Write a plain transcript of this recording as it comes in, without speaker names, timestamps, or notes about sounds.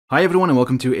Hi everyone and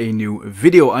welcome to a new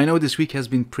video. I know this week has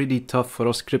been pretty tough for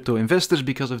us crypto investors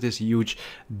because of this huge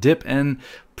dip, and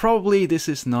probably this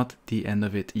is not the end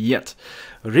of it yet.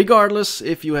 Regardless,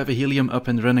 if you have a Helium up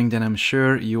and running, then I'm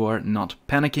sure you are not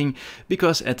panicking,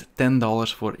 because at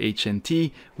 $10 for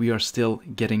HNT, we are still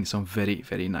getting some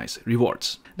very nice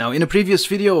rewards. Now, in a previous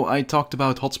video, I talked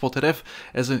about HotspotRF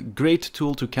as a great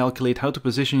tool to calculate how to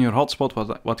position your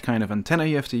hotspot, what kind of antenna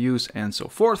you have to use, and so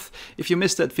forth. If you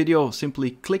missed that video,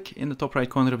 simply click in the top right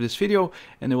corner of this video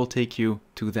and it will take you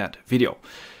to that video.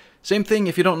 Same thing,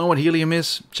 if you don't know what Helium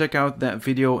is, check out that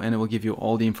video and it will give you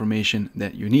all the information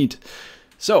that you need.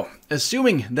 So,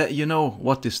 assuming that you know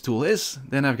what this tool is,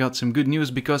 then I've got some good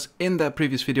news, because in that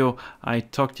previous video I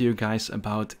talked to you guys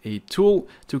about a tool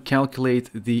to calculate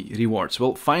the rewards.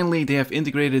 Well, finally they have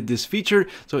integrated this feature,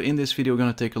 so in this video we're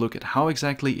going to take a look at how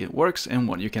exactly it works and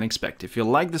what you can expect. If you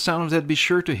like the sound of that, be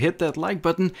sure to hit that like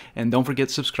button and don't forget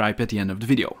to subscribe at the end of the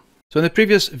video. So in the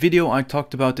previous video I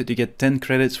talked about that you get 10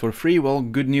 credits for free. Well,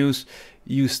 good news,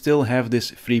 you still have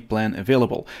this free plan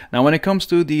available. Now when it comes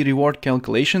to the reward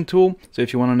calculation tool, so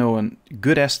if you want to know a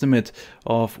good estimate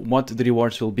of what the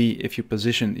rewards will be if you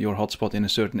position your hotspot in a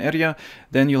certain area,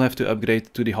 then you'll have to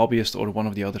upgrade to the hobbyist or one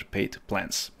of the other paid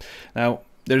plans. Now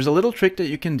there's a little trick that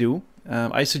you can do.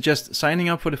 I suggest signing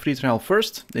up for the free trial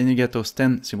first, then you get those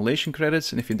 10 simulation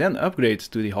credits, and if you then upgrade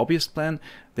to the hobbyist plan,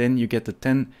 then you get the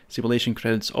 10 simulation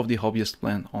credits of the hobbyist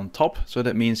plan on top. So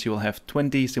that means you will have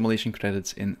 20 simulation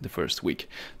credits in the first week.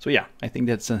 So yeah, I think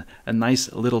that's a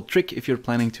nice little trick if you're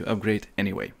planning to upgrade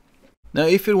anyway. Now,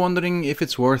 if you're wondering if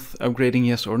it's worth upgrading,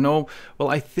 yes or no, well,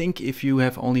 I think if you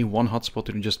have only one hotspot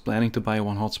or you're just planning to buy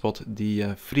one hotspot,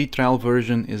 the free trial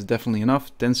version is definitely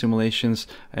enough. 10 simulations,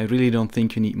 I really don't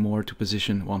think you need more to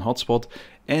position one hotspot,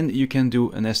 and you can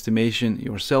do an estimation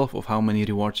yourself of how many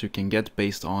rewards you can get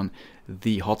based on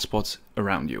the hotspots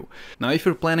around you. Now, if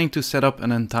you're planning to set up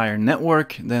an entire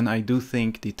network, then I do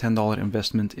think the $10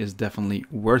 investment is definitely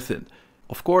worth it.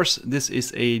 Of course, this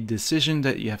is a decision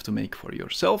that you have to make for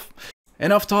yourself.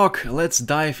 Enough talk, let's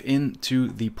dive into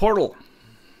the portal.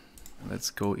 Let's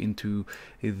go into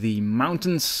the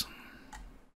mountains.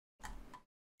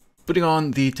 Putting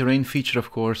on the terrain feature, of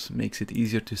course, makes it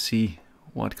easier to see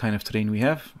what kind of terrain we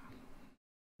have.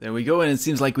 There we go, and it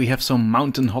seems like we have some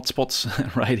mountain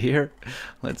hotspots right here.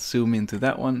 Let's zoom into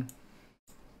that one.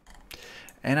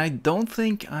 And I don't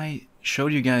think I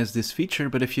showed you guys this feature,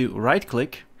 but if you right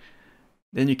click,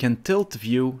 then you can tilt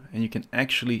view and you can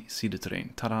actually see the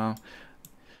terrain. Ta-da!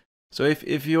 So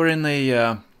if you're in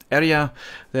a area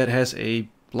that has a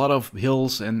lot of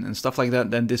hills and stuff like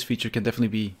that, then this feature can definitely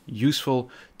be useful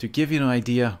to give you an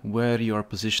idea where you are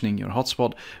positioning your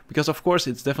hotspot. Because of course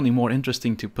it's definitely more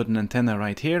interesting to put an antenna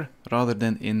right here rather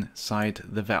than inside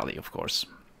the valley, of course.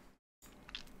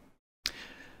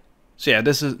 So yeah,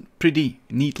 this is a pretty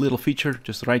neat little feature.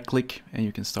 Just right click and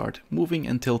you can start moving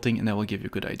and tilting, and that will give you a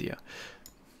good idea.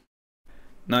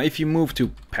 Now if you move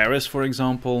to Paris, for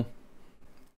example,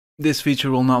 this feature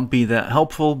will not be that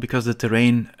helpful because the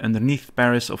terrain underneath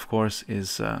Paris, of course,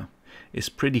 is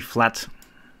pretty flat,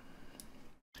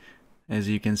 as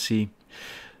you can see.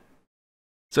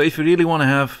 So if you really want to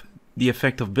have the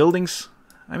effect of buildings,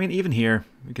 I mean, even here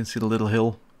you can see the little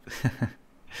hill.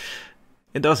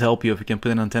 It does help you if you can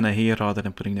put an antenna here rather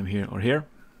than putting them here or here.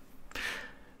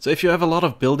 So if you have a lot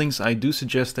of buildings, I do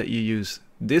suggest that you use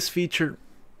this feature,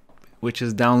 which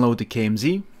is download the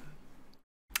KMZ.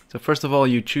 So first of all,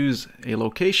 you choose a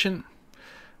location.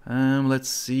 Let's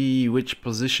see which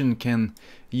position can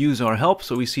use our help.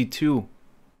 So we see two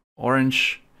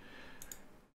orange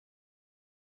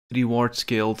reward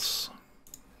scales.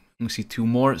 We see two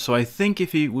more. So I think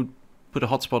if you would put a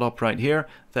hotspot up right here,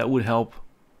 that would help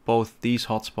both these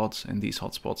hotspots and these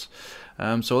hotspots.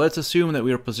 So let's assume that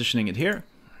we are positioning it here.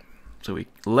 So we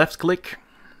left click.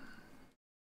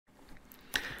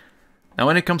 Now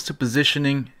when it comes to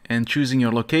positioning and choosing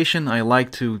your location, I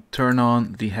like to turn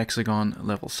on the hexagon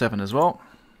level 7 as well.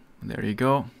 There you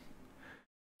go.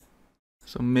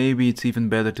 So maybe it's even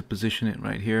better to position it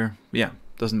right here. Yeah,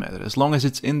 doesn't matter. As long as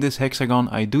it's in this hexagon,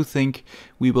 I do think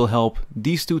we will help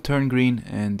these two turn green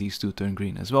and these two turn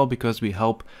green as well, because we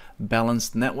help balance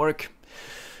the network.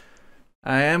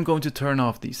 I am going to turn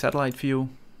off the satellite view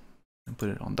and put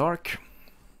it on dark.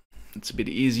 It's a bit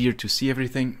easier to see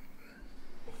everything.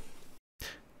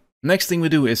 Next thing we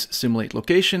do is simulate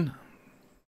location,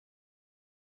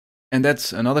 and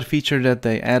that's another feature that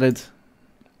they added.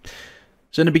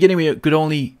 So in the beginning we could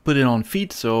only put it on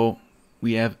feet, so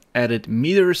we have added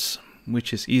meters,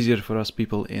 which is easier for us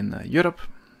people in Europe.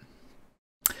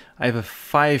 I have a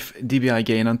 5 dBi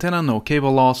gain antenna, no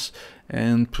cable loss,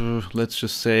 and let's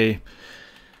just say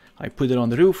I put it on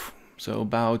the roof, so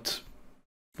about,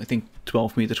 I think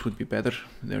 12 meters would be better.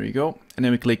 There you go. And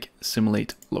then we click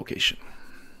simulate location.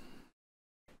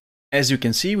 As you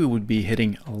can see, we would be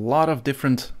hitting a lot of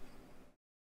different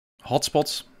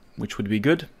hotspots, which would be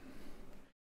good.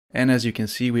 And as you can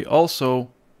see, we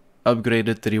also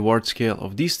upgraded the reward scale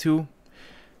of these two.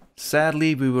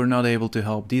 Sadly, we were not able to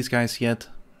help these guys yet.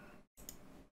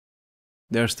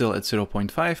 They're still at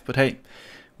 0.5, but hey,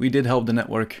 we did help the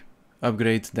network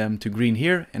upgrade them to green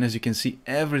here. And as you can see,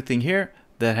 everything here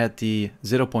that had the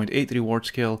 0.8 reward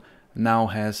scale now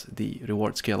has the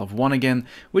reward scale of 1 again,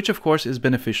 which of course is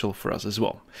beneficial for us as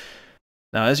well.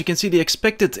 Now, as you can see, the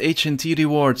expected HNT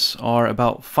rewards are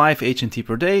about 5 HNT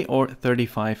per day or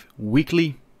 35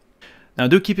 weekly. Now,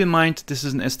 do keep in mind, this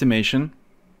is an estimation.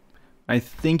 I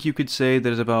think you could say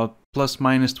there's about plus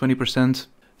minus 20%.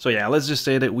 So yeah, let's just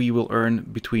say that we will earn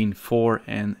between 4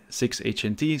 and 6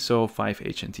 HNT, so 5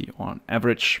 HNT on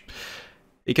average.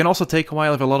 It can also take a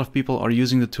while if a lot of people are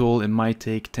using the tool. It might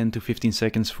take 10 to 15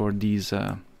 seconds for these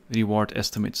reward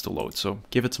estimates to load. So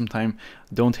give it some time.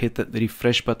 Don't hit that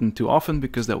refresh button too often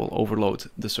because that will overload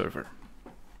the server.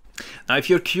 Now, if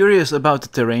you're curious about the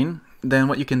terrain, then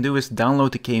what you can do is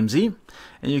download the KMZ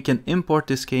and you can import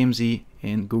this KMZ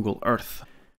in Google Earth.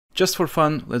 Just for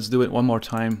fun, let's do it one more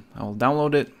time. I'll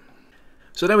download it.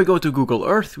 So then we go to Google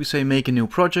Earth, we say make a new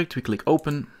project, we click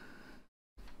open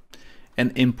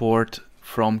and import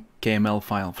from KML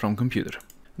file from computer.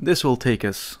 This will take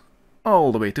us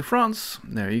all the way to France.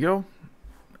 There you go.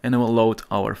 And it will load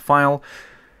our file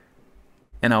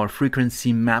and our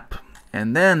frequency map.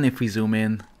 And then if we zoom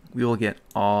in, we will get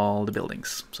all the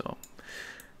buildings. So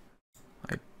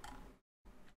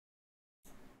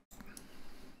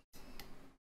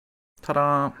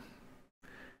ta-da!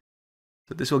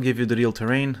 So this will give you the real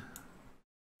terrain.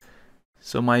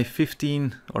 So my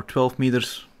 15 or 12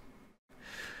 meters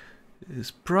is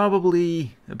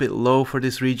probably a bit low for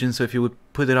this region. So if you would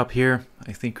put it up here,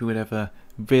 I think we would have a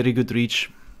very good reach.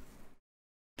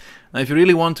 Now, if you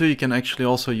really want to, you can actually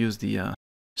also use the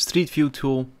Street View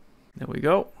tool. There we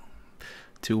go.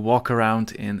 To walk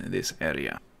around in this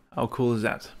area. How cool is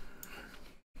that?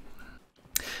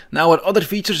 Now, what other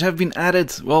features have been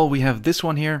added? Well, we have this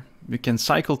one here. You can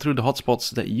cycle through the hotspots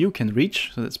that you can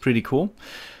reach, so that's pretty cool.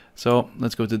 So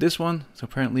let's go to this one. So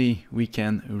apparently we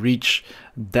can reach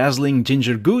Dazzling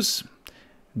Ginger Goose.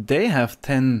 They have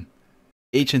 10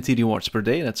 HNT rewards per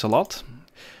day, that's a lot.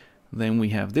 Then we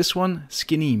have this one,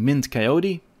 Skinny Mint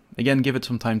Coyote. Again, give it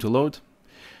some time to load.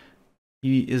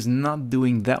 He is not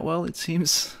doing that well, it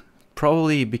seems.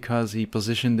 Probably because he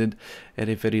positioned it at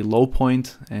a very low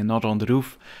point and not on the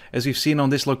roof. As we've seen on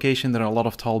this location, there are a lot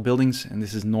of tall buildings, and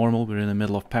this is normal. We're in the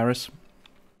middle of Paris.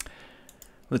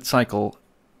 Let's cycle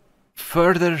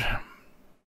further.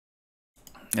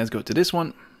 Let's go to this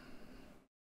one.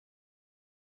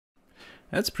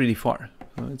 That's pretty far.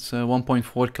 So it's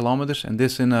 1.4 kilometers, and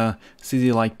this in a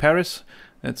city like Paris.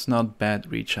 That's not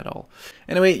bad reach at all.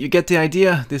 Anyway, you get the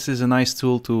idea. This is a nice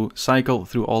tool to cycle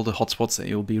through all the hotspots that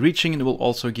you'll be reaching, and it will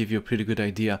also give you a pretty good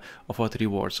idea of what the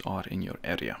rewards are in your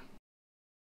area.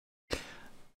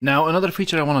 Now, another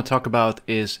feature I want to talk about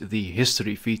is the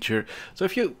history feature. So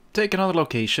if you take another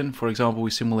location, for example,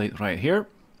 we simulate right here.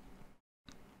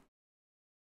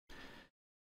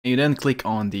 And you then click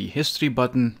on the history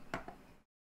button.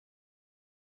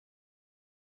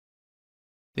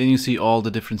 Then you see all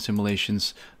the different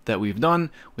simulations that we've done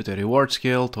with the reward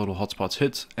scale, total hotspots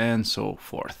hit, and so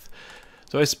forth.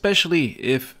 So especially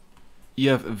if you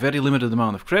have a very limited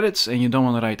amount of credits and you don't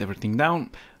want to write everything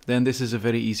down, then this is a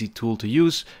very easy tool to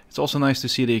use. It's also nice to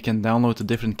see that you can download the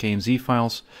different KMZ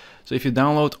files. So if you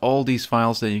download all these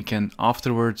files, then you can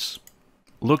afterwards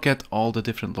look at all the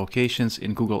different locations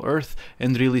in Google Earth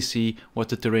and really see what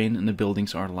the terrain and the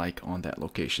buildings are like on that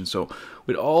location. So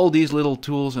with all these little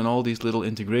tools and all these little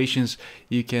integrations,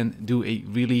 you can do a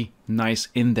really nice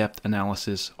in-depth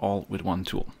analysis all with one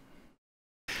tool.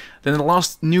 Then the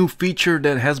last new feature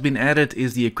that has been added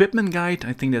is the equipment guide.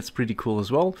 I think that's pretty cool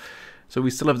as well. So we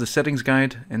still have the settings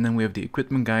guide, and then we have the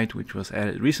equipment guide, which was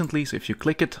added recently. So if you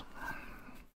click it,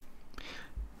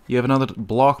 you have another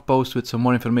blog post with some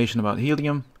more information about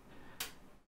Helium.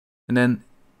 And then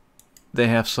they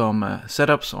have some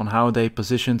setups on how they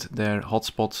positioned their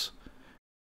hotspots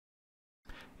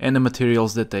and the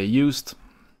materials that they used.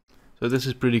 So this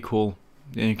is pretty cool.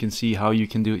 And you can see how you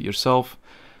can do it yourself.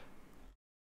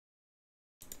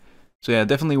 So yeah,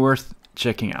 definitely worth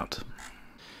checking out.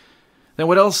 Then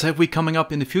what else have we coming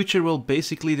up in the future? Well,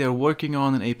 basically they're working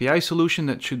on an API solution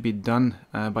that should be done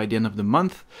by the end of the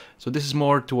month. So this is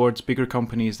more towards bigger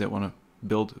companies that want to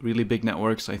build really big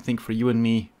networks. I think for you and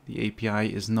me, the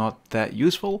API is not that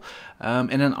useful. And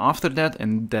then after that,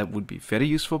 and that would be very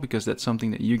useful because that's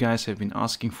something that you guys have been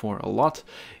asking for a lot,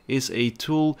 is a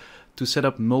tool to set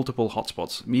up multiple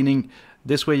hotspots. Meaning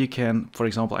this way you can, for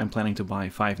example, I'm planning to buy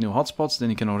 5 new hotspots, then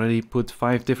you can already put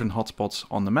 5 different hotspots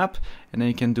on the map, and then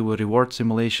you can do a reward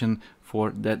simulation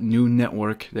for that new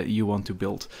network that you want to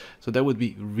build. So that would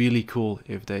be really cool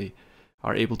if they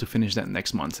are able to finish that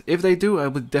next month. If they do, I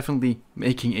would definitely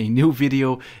making a new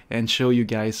video and show you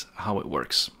guys how it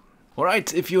works.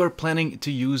 Alright, if you are planning to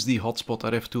use the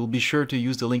HotspotRF tool, be sure to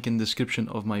use the link in the description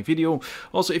of my video.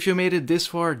 Also, if you made it this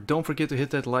far, don't forget to hit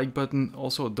that like button.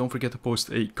 Also, don't forget to post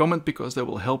a comment because that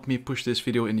will help me push this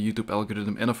video in the YouTube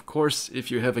algorithm. And of course, if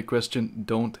you have a question,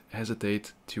 don't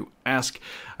hesitate to ask.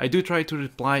 I do try to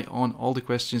reply on all the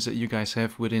questions that you guys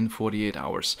have within 48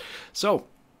 hours. So,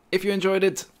 if you enjoyed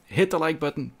it, hit the like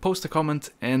button, post a comment,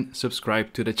 and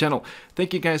subscribe to the channel.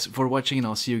 Thank you guys for watching, and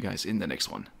I'll see you guys in the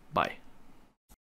next one. Bye.